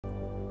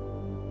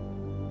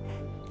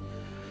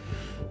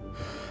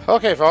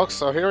Okay, folks,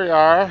 so here we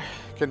are,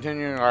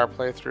 continuing our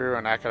playthrough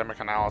and academic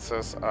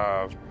analysis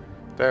of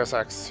Deus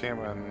Ex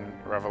Human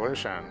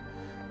Revolution.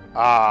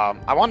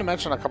 I want to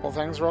mention a couple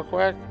things real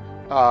quick.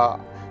 I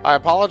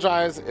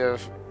apologize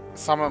if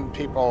some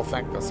people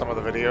think that some of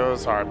the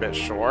videos are a bit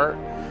short.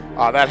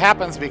 That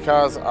happens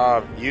because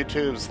of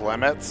YouTube's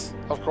limits,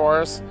 of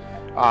course.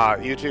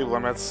 YouTube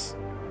limits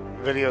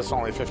videos to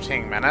only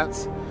 15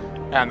 minutes.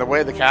 And the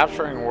way the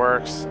capturing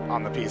works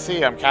on the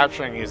PC, I'm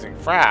capturing using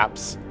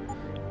Fraps.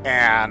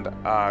 And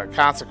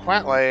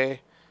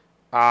consequently,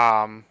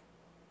 Fraps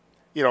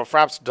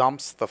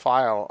dumps the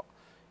file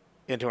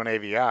into an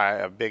AVI,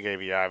 a big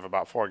AVI of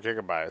about 4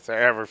 gigabytes.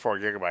 Every 4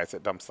 gigabytes,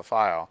 it dumps the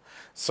file.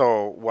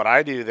 So what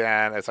I do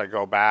then is I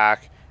go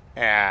back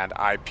and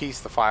I piece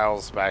the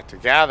files back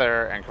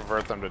together and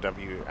convert them to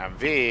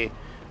WMV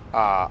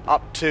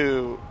up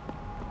to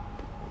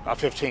a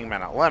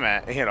 15-minute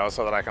limit,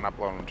 so that I can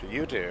upload them to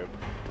YouTube.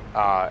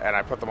 And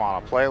I put them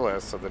on a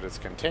playlist so that it's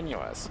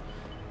continuous.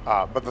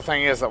 But the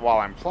thing is that while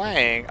I'm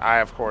playing,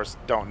 I of course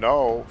don't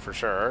know for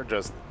sure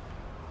just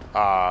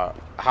how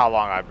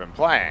long I've been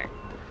playing.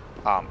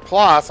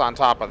 Plus, on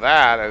top of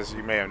that, as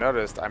you may have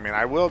noticed,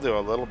 I will do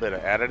a little bit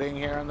of editing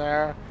here and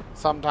there.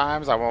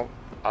 Sometimes I'll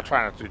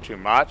try not to do too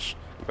much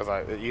because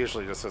it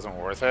usually just isn't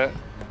worth it.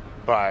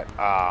 But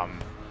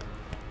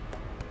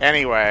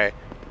anyway,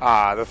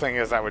 the thing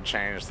is that would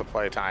change the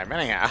playtime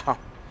anyhow.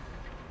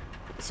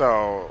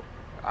 So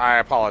I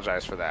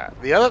apologize for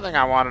that. The other thing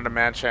I wanted to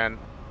mention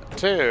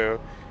too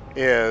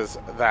is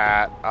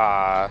that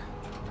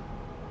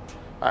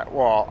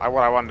what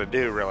I wanted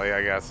to do really,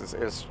 I guess,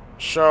 is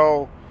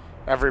show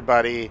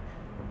everybody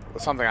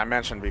something I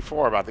mentioned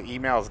before about the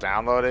emails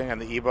downloading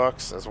and the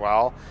ebooks as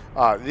well.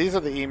 These are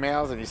the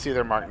emails, and you see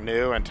they're marked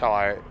new until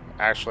I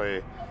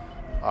actually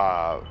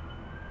highlight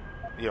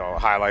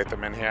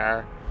them in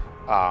here.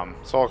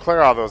 So I'll clear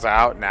all those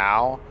out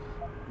now,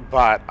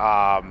 but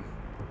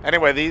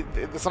anyway,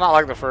 it's not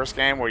like the first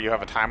game where you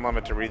have a time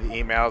limit to read the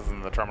emails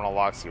and the terminal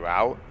locks you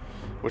out,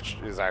 which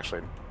is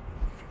actually,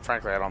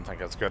 frankly, I don't think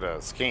it's good a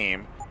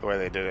scheme the way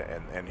they did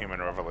it in Human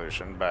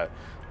Revolution. But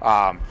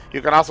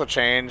you can also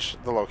change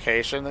the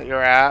location that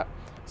you're at.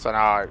 So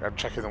now I'm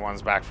checking the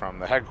ones back from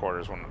the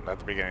headquarters at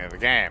the beginning of the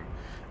game.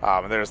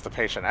 There's the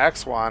Patient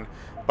X one,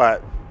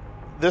 but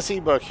this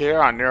ebook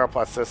here on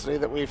neuroplasticity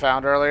that we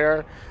found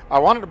earlier, I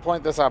wanted to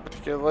point this out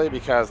particularly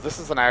because this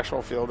is an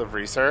actual field of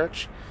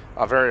research,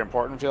 a very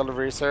important field of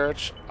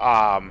research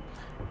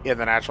in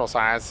the natural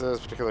sciences,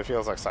 particularly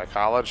fields like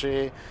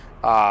psychology.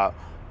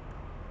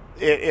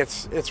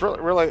 It's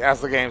really,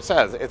 as the game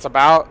says, it's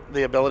about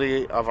the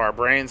ability of our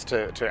brains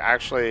to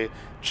actually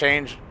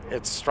change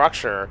its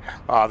structure,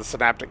 the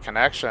synaptic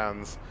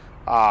connections,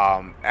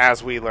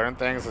 as we learn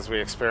things, as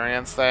we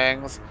experience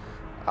things.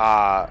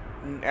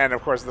 And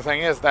of course, the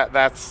thing is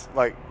that's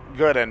like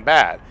good and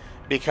bad,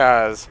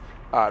 because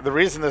the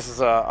reason this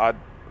is a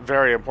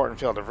very important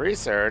field of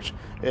research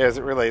is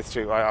it relates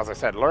to, as I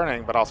said,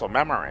 learning, but also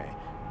memory.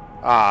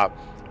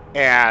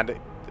 And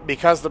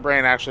because the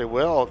brain actually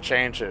will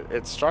change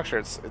its structure,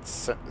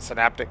 its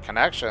synaptic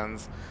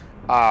connections,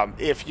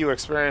 if you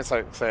experience,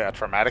 like, say, a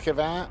traumatic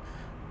event,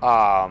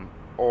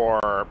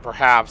 or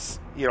perhaps,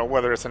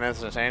 whether it's an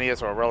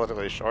instantaneous or a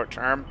relatively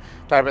short-term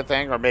type of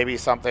thing, or maybe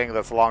something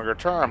that's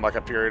longer-term, like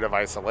a period of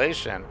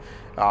isolation,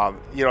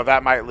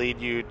 that might lead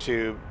you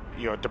to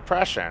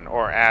depression,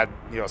 or add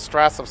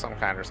stress of some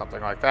kind or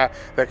something like that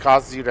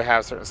causes you to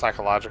have certain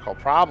psychological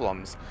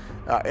problems,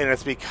 and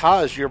it's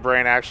because your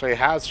brain actually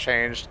has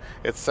changed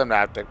its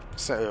synaptic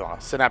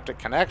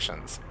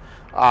connections.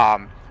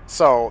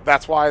 So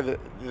that's why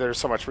there's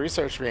so much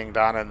research being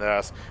done in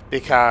this,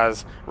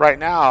 because right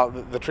now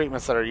the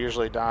treatments that are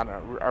usually done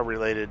are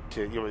related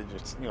to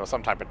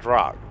some type of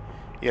drug,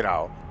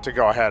 to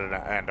go ahead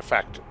and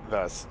affect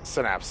the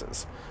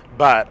synapses,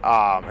 but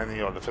and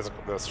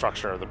the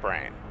structure of the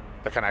brain,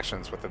 the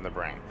connections within the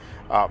brain.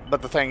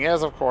 But the thing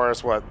is, of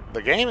course, what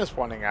the game is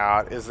pointing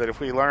out is that if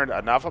we learned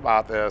enough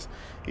about this,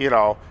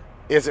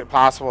 is it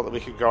possible that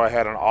we could go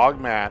ahead and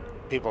augment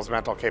people's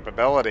mental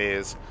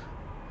capabilities,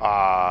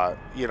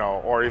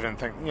 or even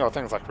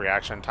things like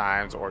reaction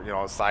times,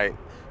 or sight,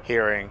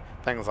 hearing,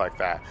 things like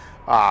that.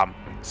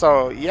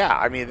 So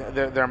yeah,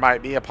 there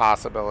might be a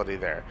possibility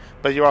there,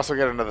 but you also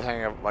get into the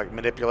thing of like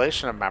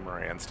manipulation of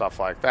memory and stuff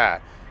like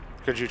that.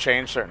 Could you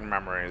change certain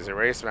memories,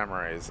 erase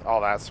memories, all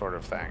that sort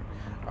of thing?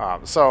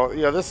 So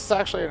this is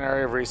actually an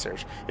area of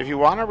research. If you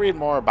want to read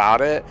more about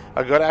it,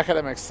 a good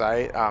academic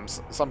site,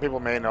 some people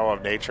may know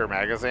of Nature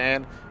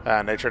magazine,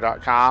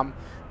 nature.com,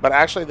 but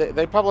actually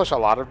they publish a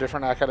lot of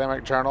different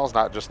academic journals,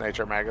 not just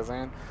Nature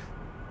magazine.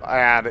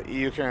 And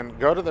you can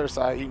go to their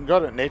site. You can go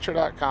to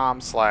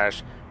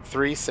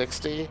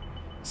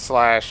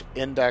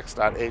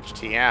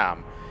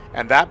nature.com/360/index.htm,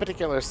 and that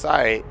particular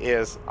site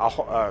is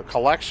a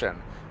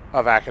collection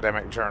of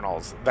academic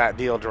journals that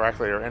deal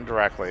directly or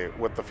indirectly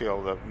with the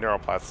field of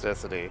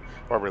neuroplasticity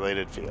or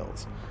related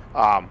fields.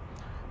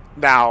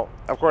 Now,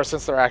 of course,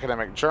 since they're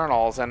academic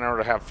journals, in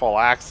order to have full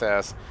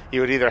access,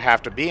 you would either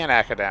have to be an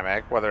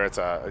academic, whether it's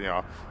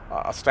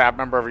a staff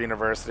member of a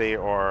university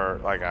or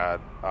like a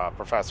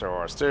professor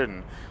or a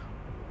student,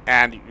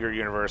 and your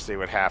university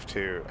would have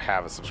to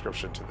have a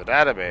subscription to the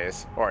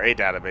database or a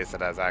database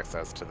that has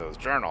access to those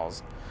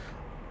journals.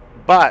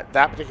 But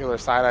that particular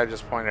site I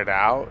just pointed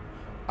out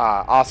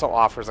also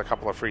offers a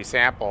couple of free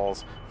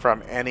samples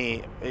from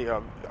any,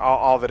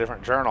 all the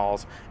different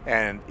journals,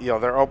 and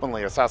they're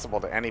openly accessible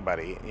to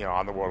anybody,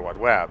 on the World Wide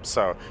Web.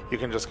 So you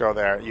can just go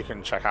there, you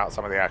can check out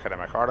some of the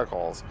academic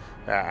articles,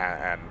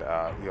 and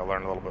you'll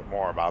learn a little bit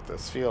more about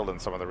this field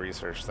and some of the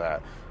research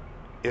that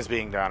is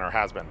being done or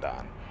has been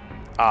done.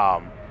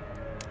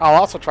 I'll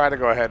also try to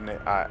go ahead and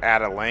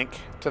add a link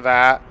to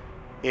that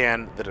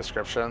in the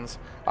descriptions.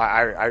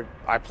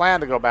 I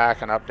plan to go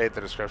back and update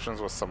the descriptions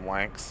with some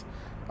links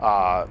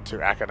to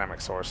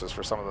academic sources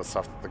for some of the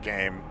stuff that the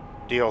game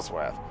deals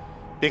with,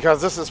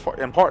 because this is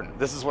important.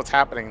 This is what's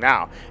happening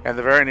now. In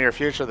the very near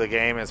future, the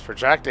game is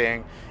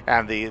projecting,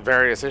 and the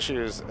various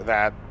issues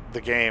that the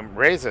game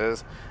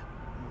raises,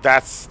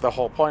 that's the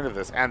whole point of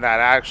this, and that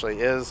actually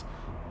is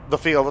the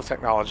field of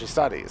technology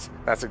studies.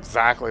 That's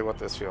exactly what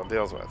this field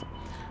deals with.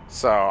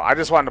 So I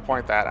just wanted to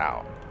point that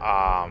out.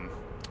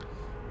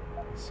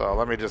 So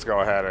let me just go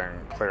ahead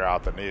and clear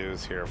out the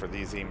news here for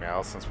these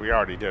emails, since we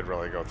already did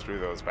really go through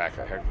those back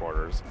at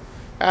headquarters.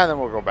 And then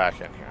we'll go back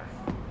in here.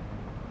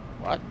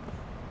 What?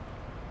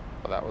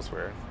 Oh, that was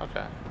weird.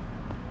 Okay.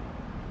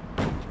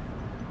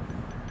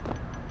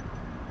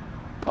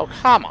 Oh,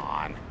 come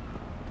on.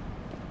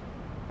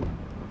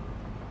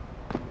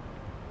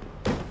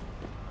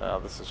 Oh,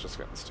 this is just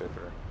getting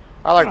stupider.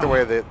 I like the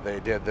way that they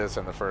did this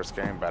in the first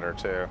game better,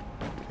 too.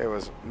 It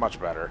was much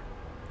better.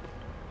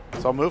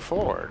 So move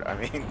forward. I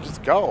mean,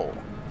 just go.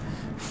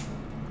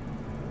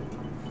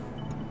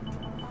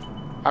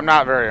 I'm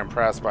not very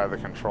impressed by the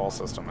control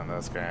system in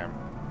this game.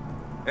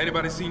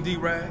 Anybody seen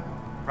D-Rag?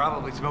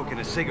 Probably smoking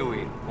a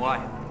cigarette.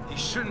 Why? He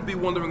shouldn't be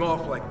wandering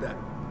off like that.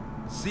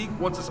 Zeke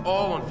wants us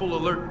all on full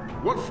alert.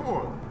 What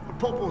for? The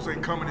popos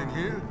ain't coming in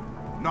here.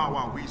 Not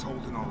while we's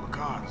holding all the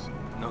cards.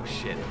 No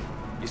shit.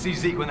 You see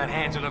Zeke when that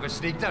handler ever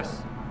sneaked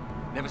us?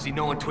 Never see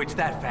no one twitch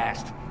that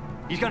fast.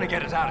 He's gonna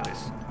get us out of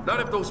this. Not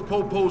if those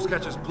popos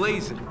catch us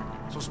blazing.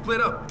 So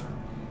split up.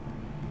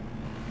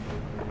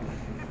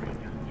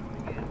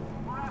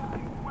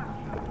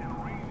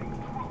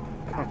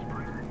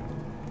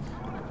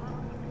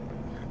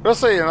 Just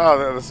so you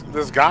know,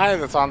 this guy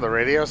that's on the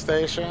radio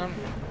station,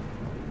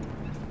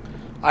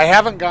 I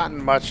haven't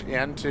gotten much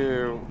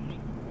into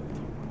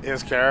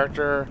his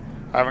character.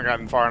 I haven't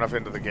gotten far enough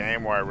into the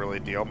game where I really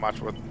deal much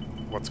with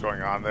what's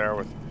going on there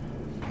with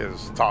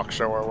his talk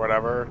show or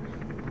whatever.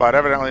 But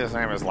evidently his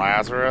name is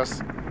Lazarus,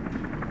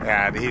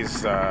 and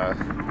he's, sort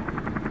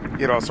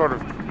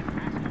of,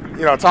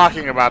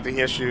 talking about the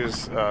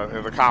issues,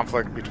 the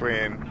conflict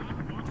between,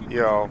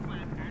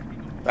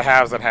 the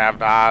haves and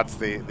have-nots,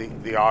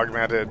 the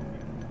augmented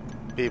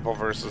people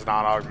versus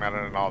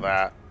non-augmented and all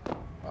that.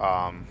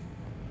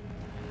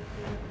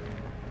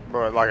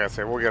 But like I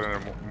say, we'll get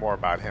into more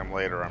about him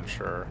later, I'm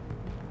sure.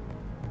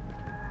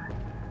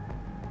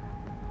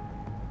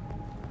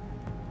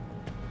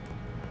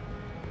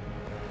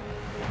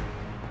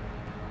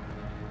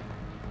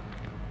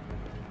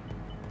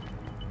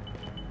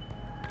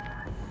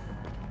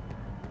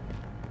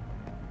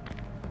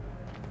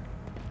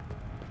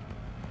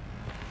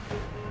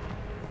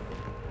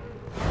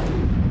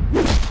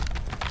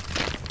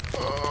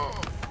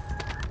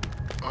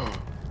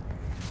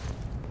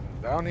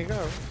 Down he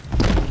goes.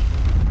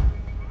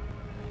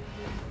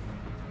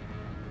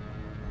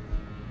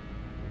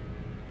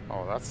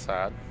 Oh, that's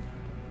sad.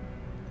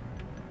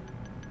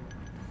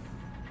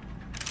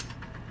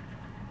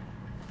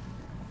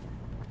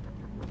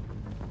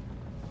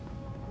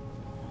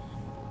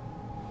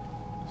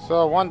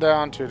 So, 1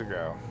 down, 2 to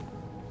go.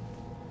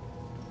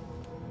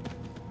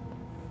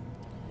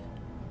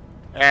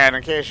 And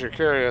in case you're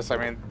curious, I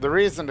mean, the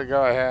reason to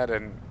go ahead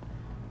and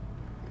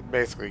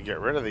basically get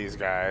rid of these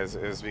guys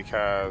is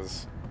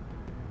because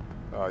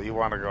you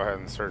want to go ahead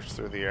and search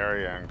through the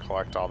area and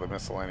collect all the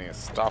miscellaneous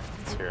stuff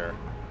that's here.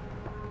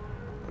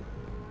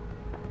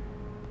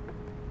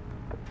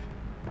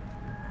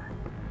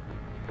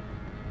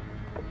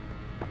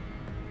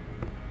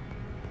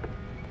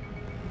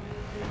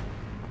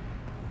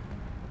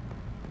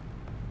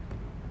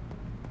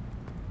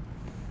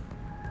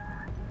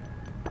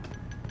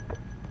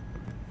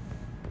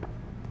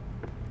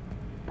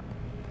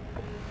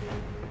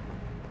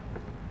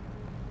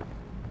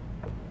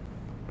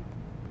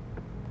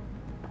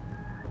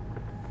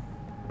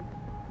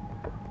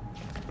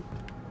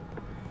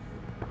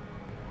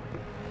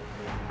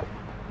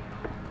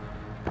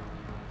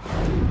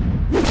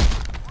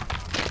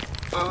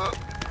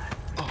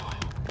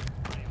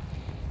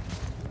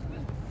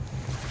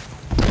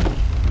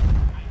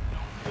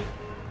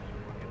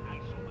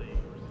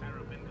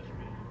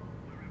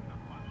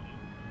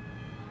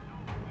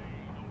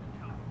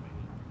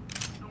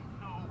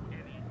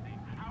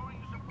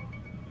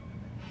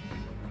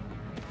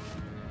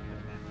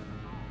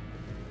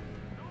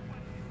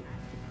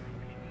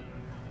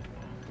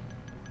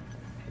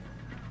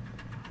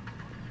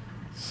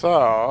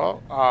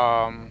 So,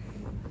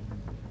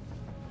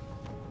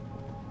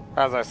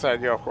 as I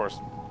said, of course,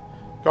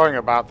 going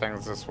about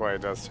things this way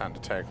does tend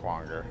to take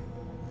longer.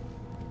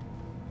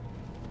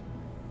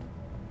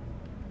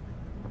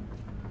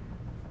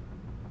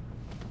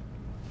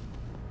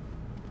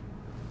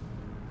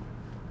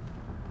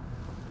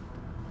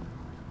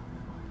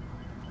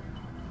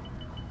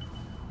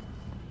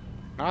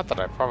 Not that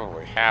I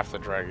probably have to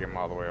drag him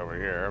all the way over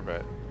here,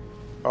 but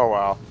oh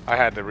well. I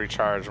had to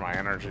recharge my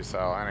energy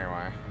cell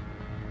anyway.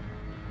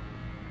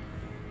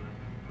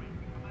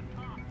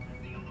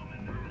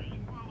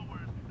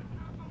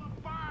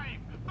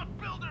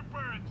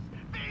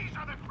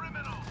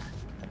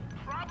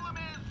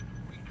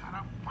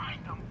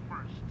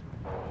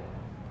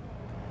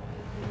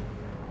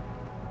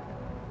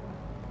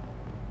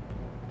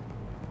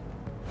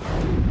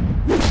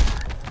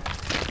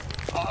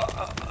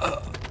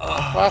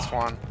 Last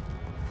one.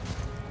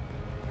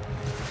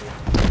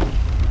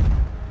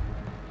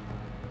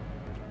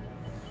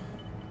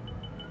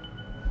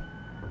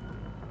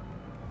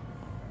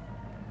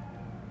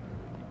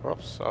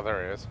 Whoops. Oh,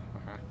 there he is.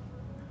 Okay.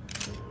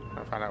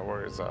 I'll find out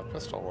where his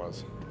pistol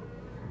was.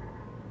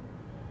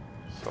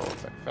 So we'll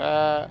take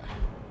that.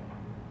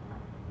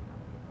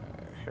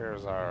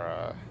 Here's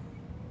our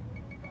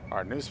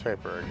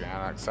newspaper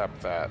again,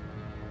 except that,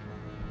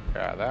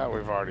 yeah, that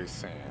we've already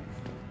seen.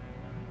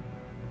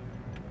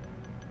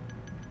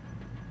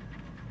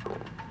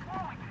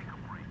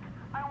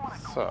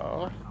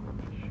 So,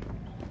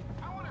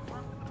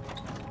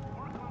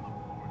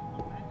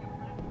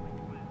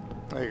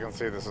 you can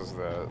see this is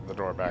the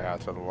door back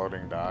out to the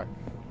loading dock.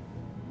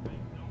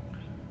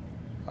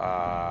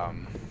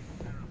 And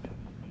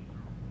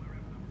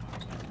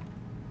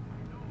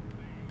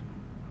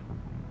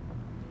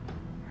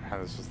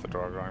this is the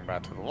door going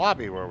back to the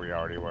lobby where we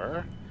already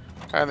were.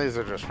 And these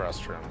are just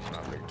restrooms, no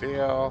big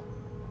deal.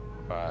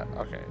 But,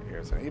 okay,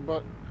 here's an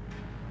ebook.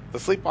 The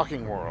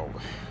Sleepwalking World.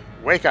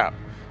 Wake up!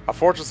 A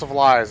fortress of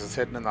lies is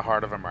hidden in the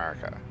heart of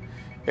America.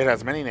 It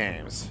has many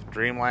names: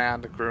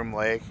 Dreamland, Groom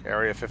Lake,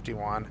 Area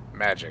 51,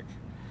 Magic.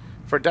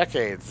 For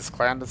decades, this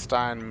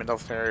clandestine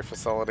military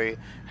facility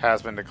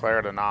has been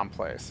declared a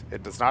non-place.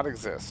 It does not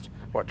exist.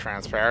 What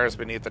transpires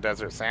beneath the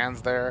desert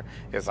sands there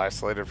is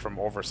isolated from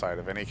oversight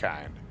of any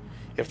kind.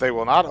 If they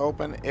will not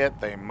open it,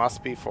 they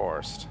must be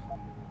forced.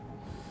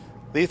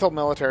 Lethal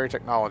military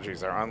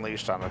technologies are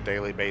unleashed on a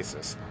daily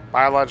basis.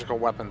 Biological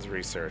weapons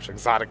research,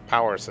 exotic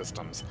power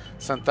systems,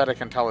 synthetic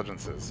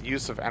intelligences,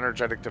 use of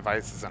energetic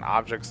devices and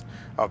objects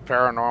of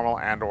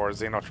paranormal and/or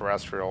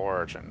xenoterrestrial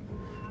origin.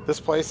 This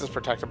place is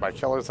protected by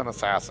killers and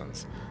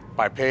assassins,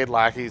 by paid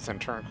lackeys and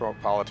turncoat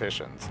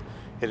politicians.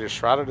 It is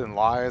shrouded in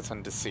lies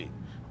and deceit.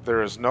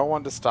 There is no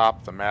one to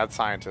stop the mad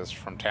scientists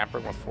from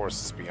tampering with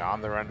forces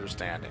beyond their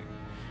understanding.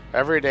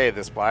 Every day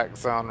this black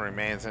zone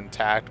remains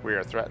intact. We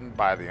are threatened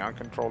by the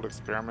uncontrolled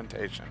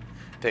experimentation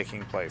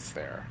taking place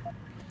there.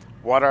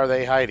 What are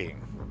they hiding?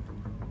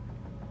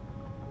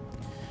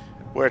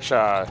 Which,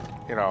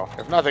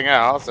 if nothing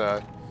else,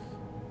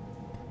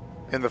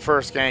 in the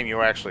first game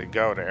you actually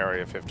go to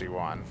Area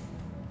 51.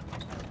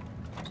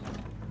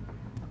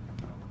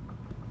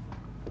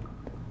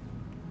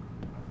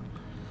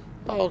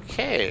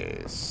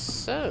 Okay,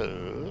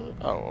 so...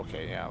 Oh,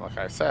 okay, yeah, like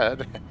I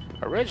said,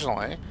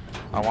 originally,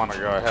 I want to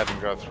go ahead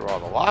and go through all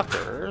the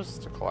lockers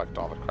to collect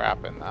all the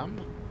crap in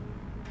them.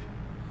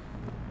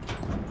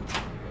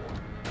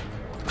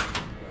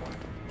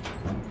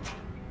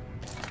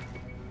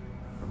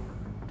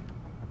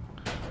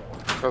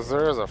 Because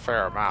there is a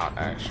fair amount,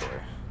 actually.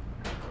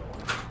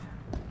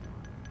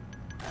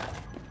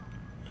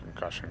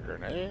 Concussion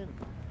grenade.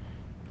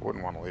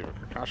 Wouldn't want to leave a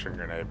concussion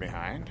grenade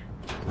behind.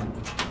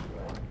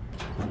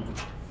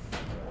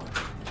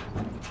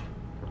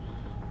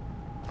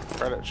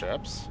 Credit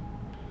chips.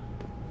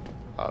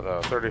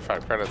 Although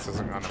 35 credits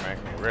isn't going to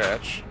make me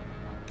rich.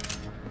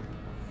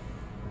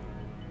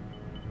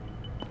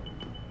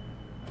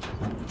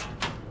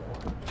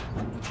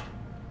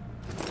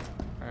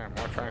 And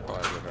more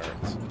tranquilizer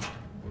darts.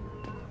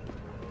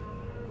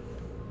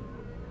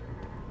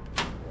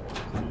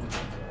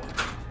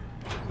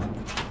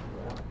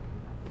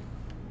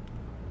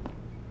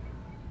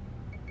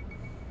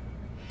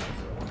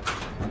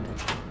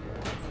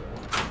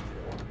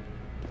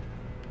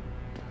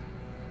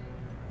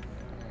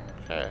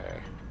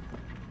 Okay.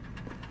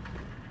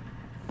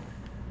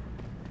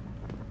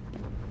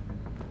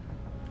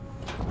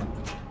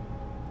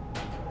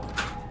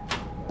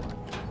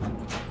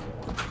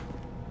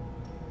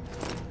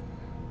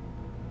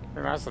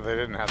 Pretty nice that they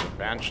didn't have the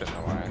bench in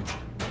the way.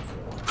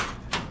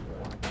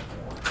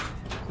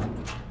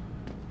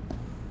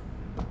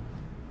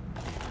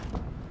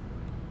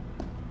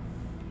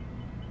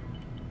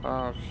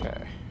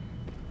 Okay.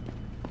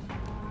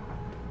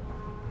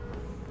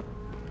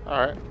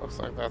 Alright, looks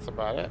like that's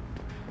about it.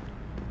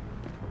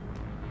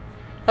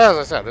 As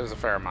I said, there's a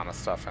fair amount of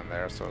stuff in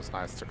there, so it's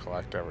nice to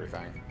collect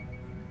everything.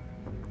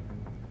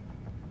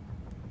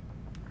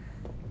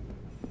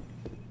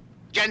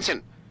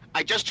 Jensen,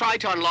 I just tried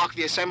to unlock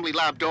the assembly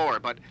lab door,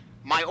 but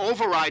my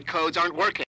override codes aren't working.